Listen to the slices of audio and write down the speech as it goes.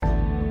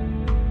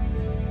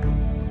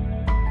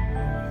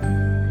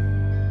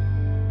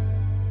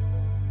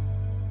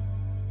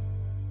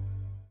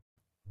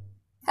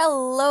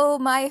Hello,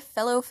 my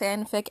fellow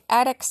fanfic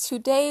addicts.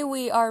 Today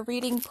we are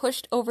reading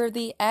Pushed Over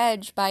the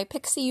Edge by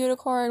Pixie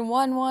Unicorn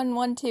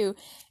 1112.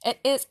 It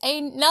is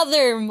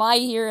another My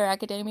Hero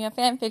Academia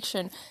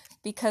fanfiction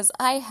because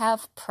I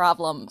have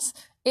problems.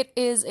 It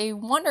is a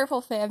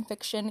wonderful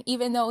fanfiction,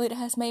 even though it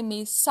has made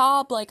me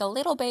sob like a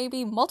little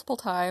baby multiple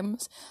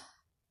times.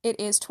 It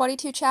is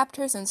 22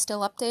 chapters and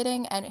still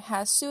updating, and it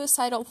has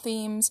suicidal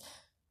themes.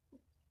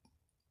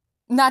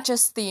 Not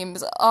just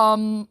themes,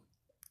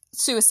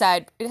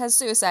 suicide. It has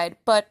suicide,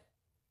 but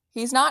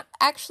he's not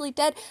actually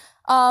dead.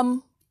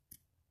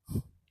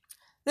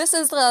 This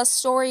is a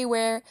story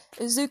where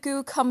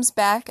Izuku comes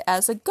back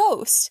as a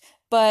ghost,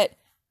 but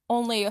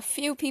only a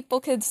few people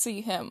can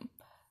see him,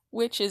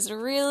 which is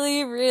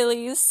really,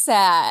 really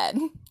sad.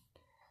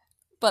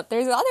 But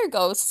there's other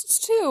ghosts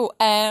too,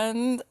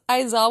 and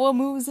Aizawa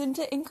moves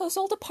into Inko's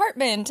old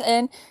apartment,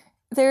 and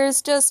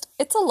there's just,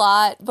 it's a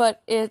lot,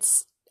 but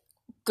it's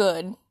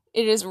good.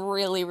 It is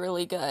really,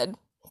 really good.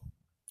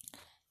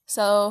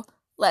 So,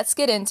 let's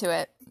get into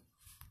it.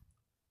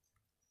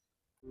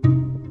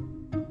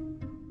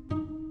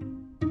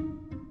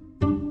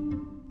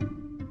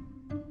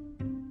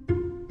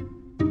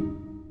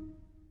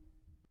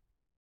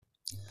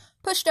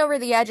 Pushed Over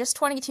the Edge is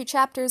 22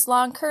 chapters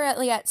long,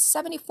 currently at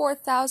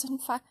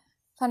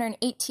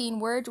 74,518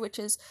 words, which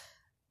is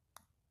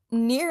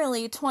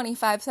nearly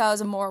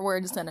 25,000 more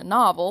words than a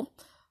novel.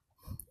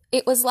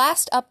 It was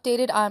last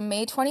updated on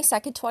May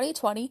 22nd,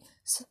 2020,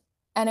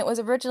 and it was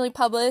originally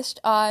published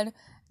on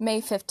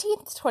May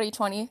 15th,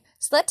 2020.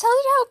 So that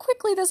tells you how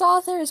quickly this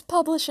author is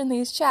publishing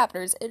these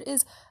chapters. It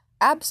is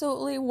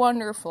absolutely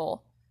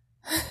wonderful.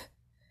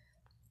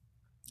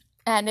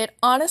 And it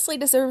honestly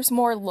deserves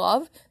more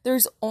love.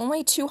 There's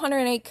only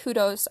 208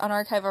 kudos on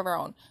Archive of Our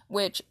Own,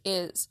 which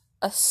is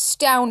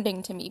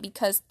astounding to me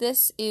because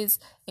this is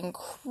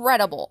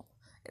incredible.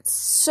 It's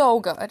so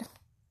good.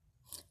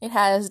 It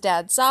has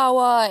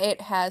Dadzawa,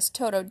 it has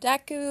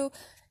Totodeku,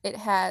 it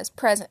has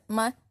Present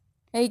Mike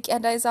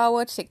and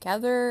Aizawa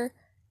together,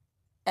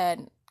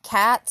 and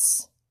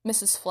cats.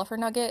 Mrs.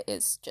 Fluffernugget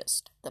is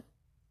just the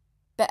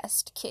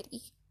best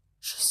kitty.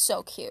 She's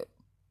so cute.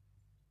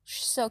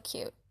 She's so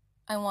cute.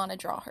 I want to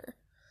draw her.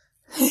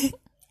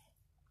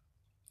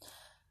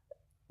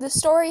 The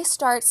story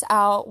starts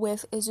out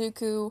with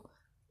Izuku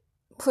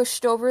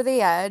pushed over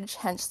the edge,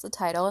 hence the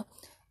title,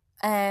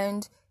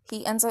 and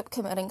he ends up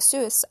committing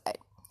suicide.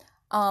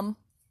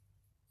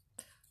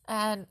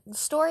 And the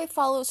story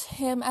follows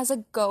him as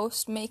a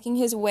ghost making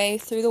his way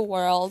through the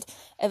world,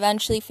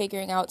 eventually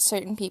figuring out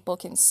certain people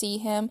can see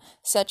him,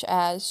 such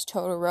as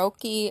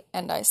Todoroki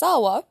and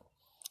Aizawa,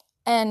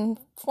 and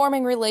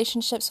forming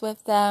relationships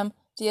with them,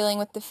 dealing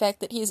with the fact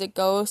that he's a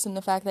ghost and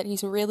the fact that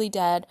he's really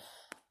dead.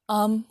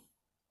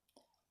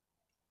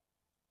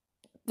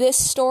 This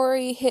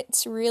story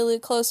hits really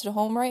close to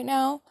home right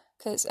now,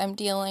 because I'm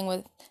dealing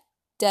with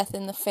death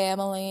in the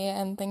family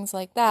and things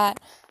like that,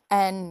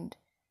 and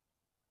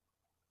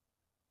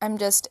I'm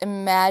just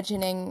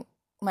imagining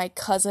my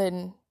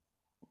cousin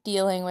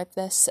dealing with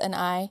this, and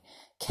I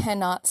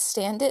cannot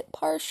stand it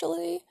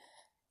partially.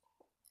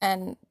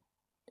 And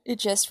it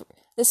just,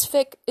 this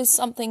fic is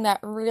something that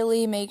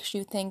really makes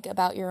you think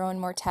about your own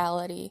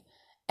mortality,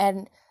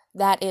 and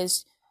that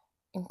is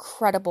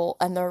incredible,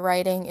 and the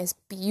writing is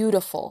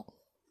beautiful,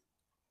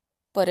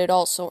 but it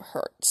also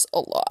hurts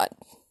a lot.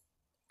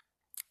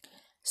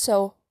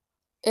 So,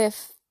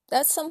 if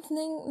that's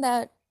something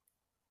that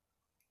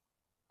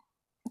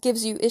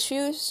gives you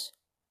issues,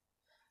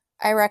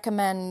 I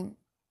recommend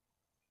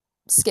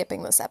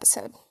skipping this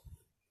episode.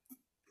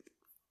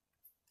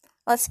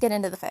 Let's get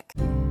into the fic.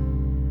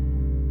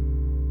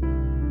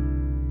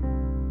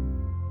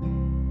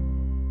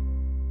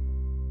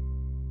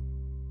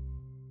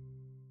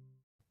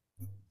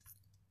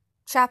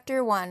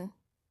 Chapter 1,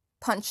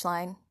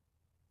 Punchline.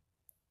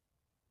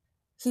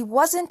 He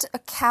wasn't a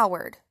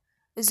coward.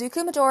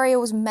 Izuku Midoriya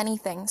was many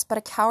things, but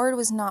a coward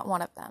was not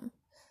one of them.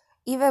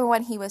 Even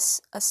when he was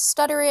a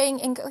stuttering,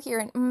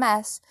 incoherent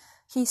mess,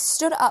 he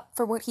stood up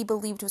for what he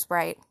believed was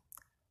right.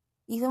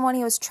 Even when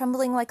he was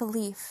trembling like a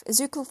leaf,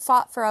 Izuku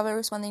fought for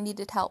others when they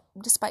needed help,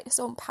 despite his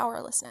own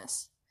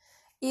powerlessness.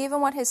 Even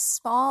when his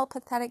small,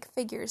 pathetic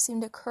figure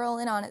seemed to curl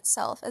in on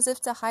itself, as if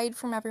to hide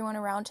from everyone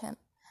around him,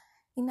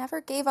 he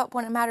never gave up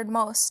when it mattered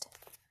most,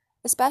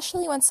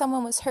 especially when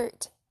someone was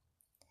hurt.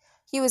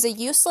 He was a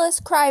useless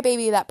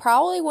crybaby that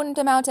probably wouldn't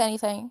amount to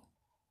anything,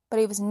 but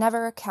he was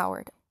never a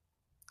coward.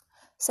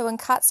 So when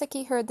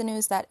Katsuki heard the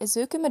news that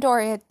Izuku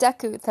Midoriya,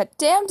 Deku, that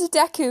damned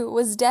Deku,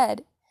 was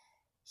dead,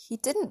 he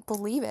didn't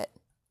believe it.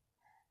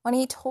 When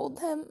he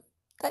told him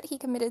that he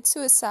committed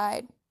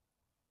suicide,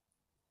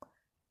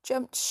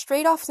 jumped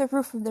straight off the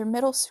roof of their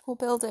middle school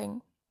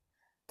building,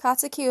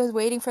 Katsuki was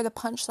waiting for the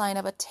punchline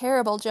of a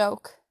terrible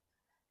joke.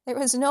 There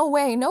was no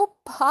way, no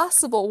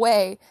possible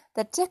way,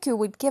 that Deku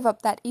would give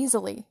up that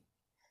easily.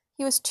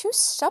 He was too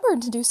stubborn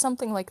to do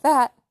something like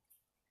that.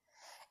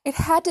 It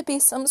had to be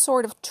some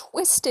sort of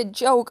twisted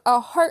joke,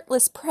 a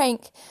heartless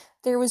prank.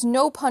 There was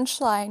no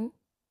punchline.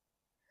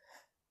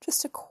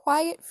 Just a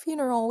quiet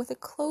funeral with a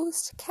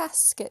closed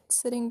casket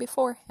sitting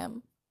before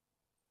him.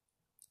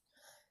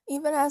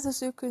 Even as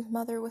Izuku's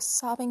mother was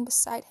sobbing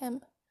beside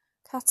him,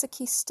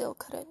 Katsuki still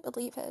couldn't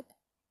believe it.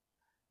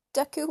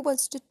 Deku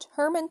was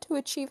determined to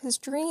achieve his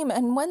dream,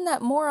 and when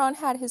that moron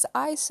had his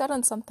eyes set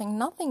on something,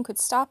 nothing could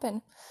stop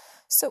him.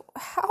 So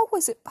how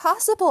was it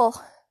possible?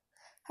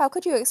 How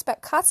could you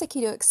expect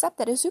Katsuki to accept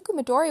that Izuku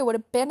Midoriya would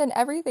abandon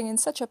everything in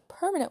such a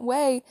permanent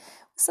way,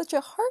 with such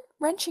a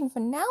heart-wrenching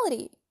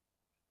finality?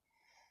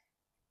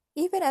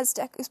 Even as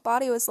Deku's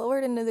body was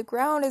lowered into the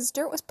ground, as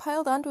dirt was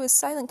piled onto his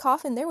silent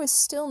coffin, there was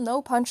still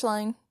no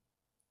punchline.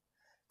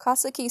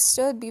 Katsuki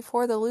stood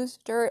before the loose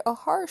dirt. A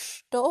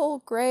harsh,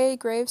 dull, gray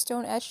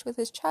gravestone etched with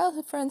his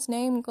childhood friend's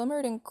name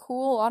glimmered in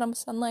cool autumn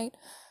sunlight.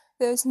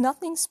 There was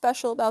nothing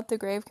special about the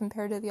grave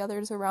compared to the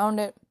others around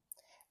it.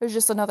 It was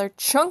just another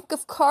chunk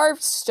of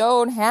carved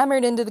stone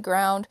hammered into the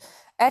ground,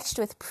 etched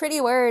with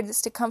pretty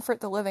words to comfort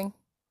the living.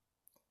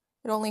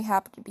 It only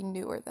happened to be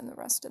newer than the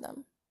rest of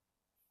them.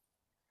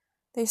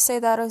 They say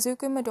that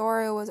Izuku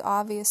Midoriya was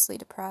obviously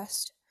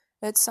depressed,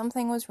 that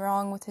something was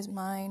wrong with his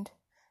mind.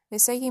 They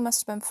say he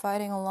must have been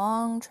fighting a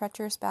long,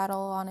 treacherous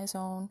battle on his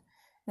own,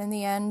 and in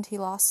the end he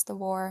lost the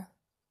war.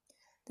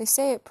 They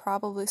say it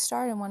probably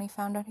started when he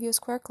found out he was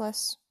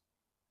quirkless.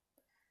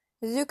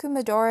 Izuku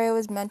Midoriya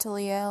was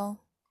mentally ill.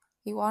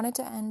 He wanted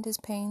to end his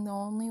pain the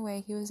only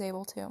way he was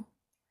able to.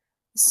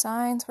 The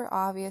signs were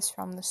obvious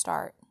from the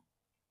start.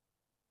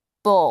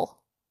 Bull.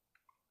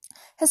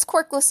 His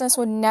quirklessness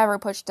would never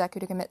push Deku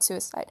to commit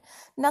suicide.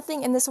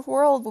 Nothing in this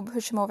world would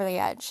push him over the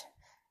edge.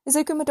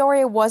 Izuku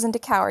Midoriya wasn't a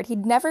coward.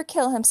 He'd never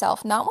kill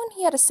himself, not when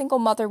he had a single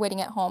mother waiting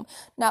at home,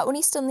 not when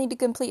he still needed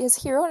to complete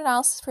his hero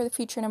analysis for the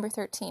future number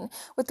 13,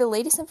 with the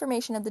latest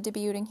information of the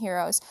debuting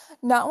heroes,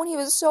 not when he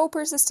was so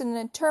persistent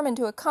and determined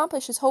to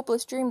accomplish his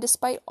hopeless dream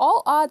despite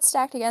all odds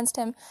stacked against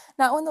him,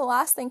 not when the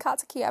last thing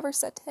Katsuki ever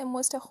said to him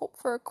was to hope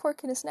for a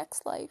quirk in his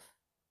next life.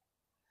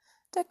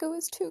 Deku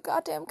is too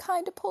goddamn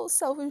kind to pull a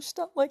selfish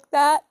stunt like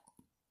that.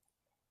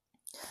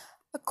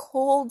 A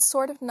cold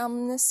sort of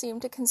numbness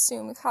seemed to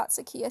consume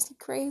Katsuki as he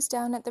gazed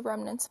down at the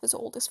remnants of his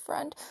oldest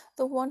friend,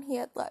 the one he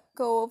had let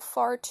go of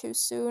far too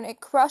soon.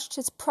 It crushed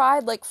his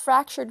pride like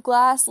fractured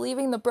glass,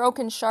 leaving the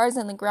broken shards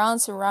in the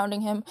ground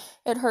surrounding him.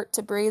 It hurt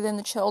to breathe in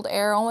the chilled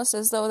air, almost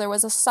as though there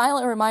was a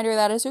silent reminder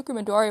that Izuku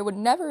Midoriya would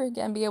never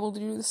again be able to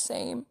do the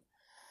same.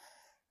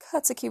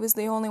 Katsuki was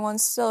the only one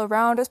still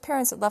around. His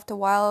parents had left a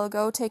while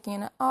ago, taking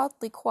an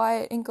oddly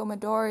quiet Inko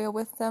Midoriya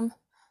with them.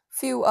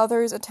 Few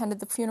others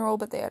attended the funeral,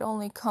 but they had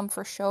only come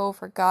for show,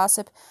 for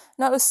gossip.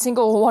 Not a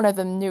single one of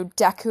them knew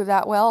Deku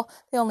that well.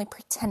 They only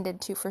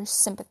pretended to for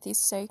sympathy's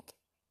sake.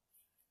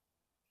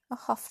 A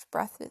huffed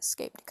breath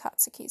escaped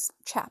Katsuki's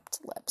chapped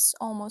lips,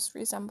 almost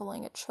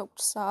resembling a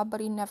choked sob,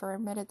 but he never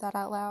admitted that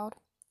out loud.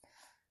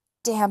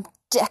 "Damn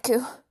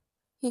Deku,"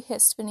 he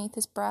hissed beneath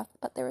his breath,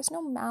 but there was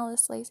no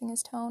malice lacing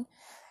his tone.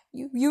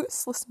 "You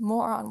useless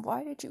moron,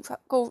 why did you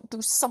go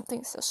do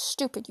something so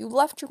stupid? You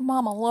left your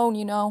mom alone,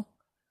 you know.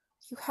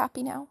 You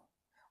happy now?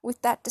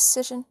 With that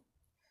decision?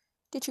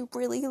 Did you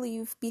really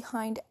leave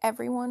behind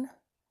everyone?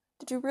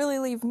 Did you really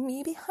leave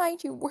me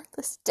behind, you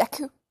worthless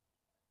Deku?"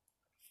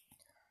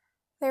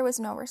 There was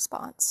no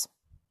response.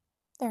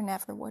 There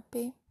never would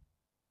be.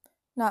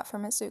 Not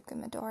from Izuku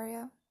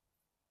Midoriya.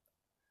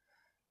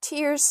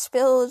 Tears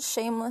spilled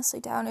shamelessly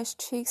down his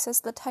cheeks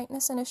as the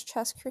tightness in his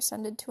chest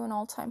crescended to an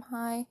all-time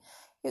high.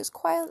 He was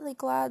quietly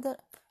glad that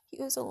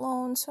he was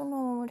alone, so no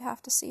one would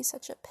have to see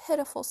such a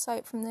pitiful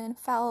sight from the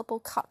infallible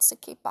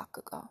Katsuki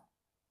Bakugo.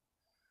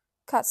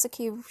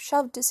 Katsuki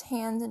shoved his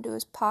hands into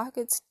his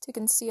pockets to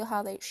conceal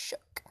how they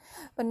shook,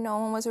 but no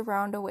one was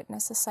around to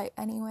witness the sight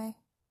anyway.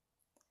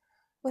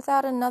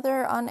 Without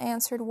another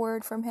unanswered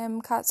word from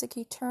him,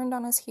 Katsuki turned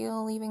on his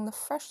heel, leaving the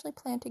freshly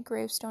planted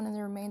gravestone and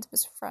the remains of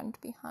his friend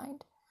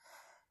behind.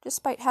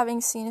 Despite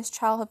having seen his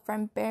childhood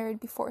friend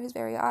buried before his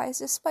very eyes,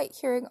 despite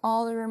hearing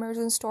all the rumors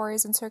and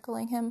stories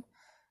encircling him,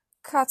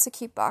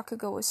 Katsuki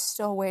Bakugo was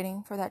still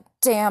waiting for that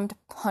damned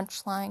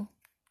punchline.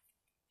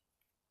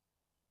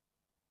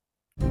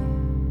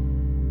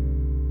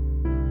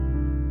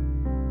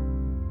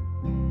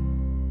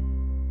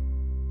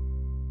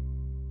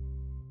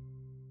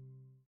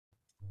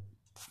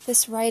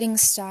 This writing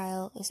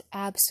style is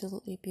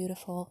absolutely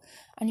beautiful,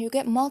 and you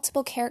get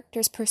multiple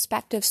characters'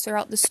 perspectives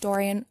throughout the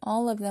story, and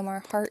all of them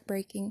are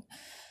heartbreaking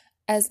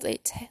as they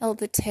tell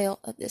the tale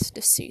of this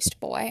deceased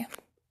boy.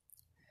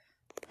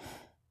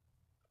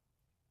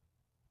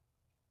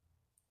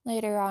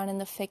 Later on in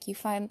the fic, you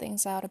find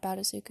things out about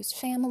Izuku's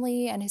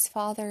family and his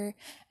father,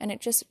 and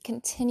it just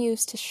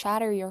continues to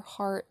shatter your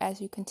heart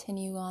as you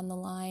continue on the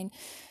line.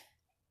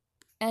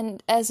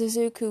 And as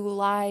Izuku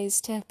lies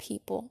to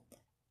people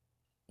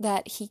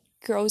that he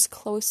grows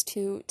close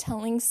to,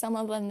 telling some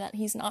of them that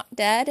he's not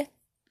dead,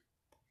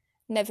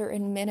 never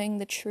admitting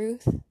the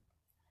truth,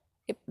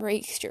 it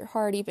breaks your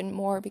heart even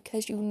more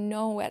because you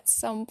know at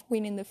some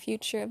point in the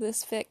future of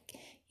this fic,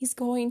 he's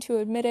going to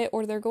admit it,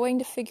 or they're going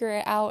to figure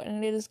it out,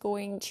 and it is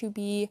going to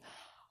be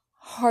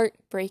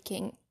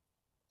heartbreaking.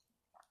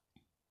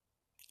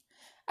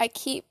 I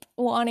keep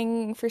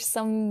wanting for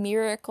some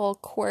miracle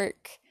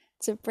quirk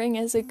to bring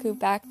Izuku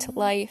back to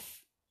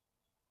life.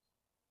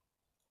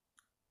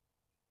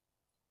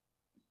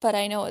 But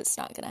I know it's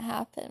not gonna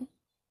happen.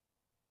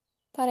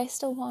 But I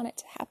still want it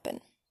to happen.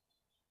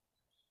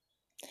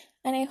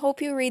 And I hope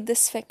you read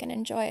this fic and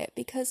enjoy it,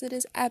 because it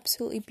is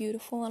absolutely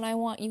beautiful, and I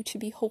want you to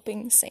be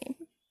hoping the same.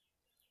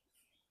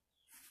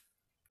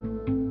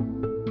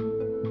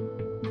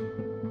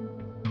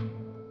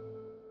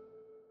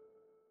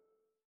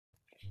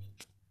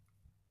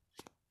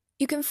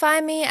 You can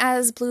find me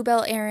as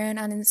Bluebell Aaron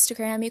on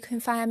Instagram. You can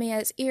find me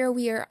as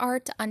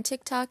EarWeAreArt on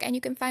TikTok, and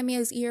you can find me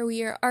as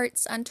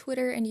EarWeAreArts on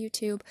Twitter and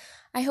YouTube.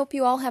 I hope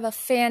you all have a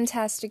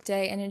fantastic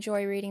day and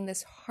enjoy reading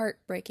this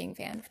heartbreaking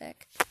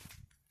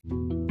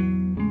fanfic.